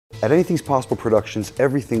At Anything's Possible Productions,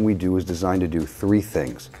 everything we do is designed to do three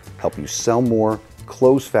things: help you sell more,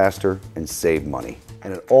 close faster, and save money.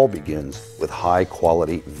 And it all begins with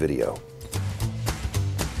high-quality video.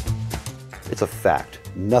 It's a fact.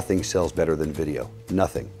 Nothing sells better than video.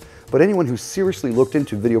 Nothing. But anyone who's seriously looked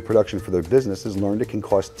into video production for their business has learned it can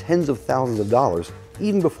cost tens of thousands of dollars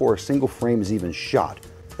even before a single frame is even shot.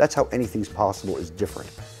 That's how Anything's Possible is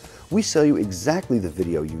different. We sell you exactly the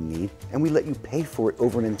video you need, and we let you pay for it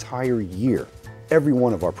over an entire year. Every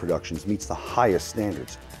one of our productions meets the highest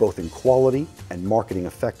standards, both in quality and marketing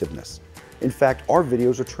effectiveness. In fact, our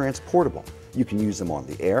videos are transportable. You can use them on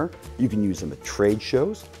the air, you can use them at trade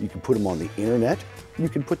shows, you can put them on the internet, you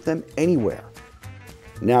can put them anywhere.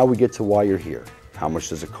 Now we get to why you're here. How much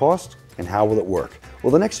does it cost, and how will it work?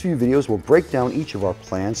 Well, the next few videos will break down each of our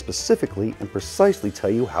plans specifically and precisely tell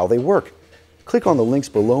you how they work. Click on the links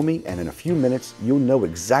below me, and in a few minutes, you'll know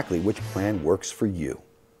exactly which plan works for you.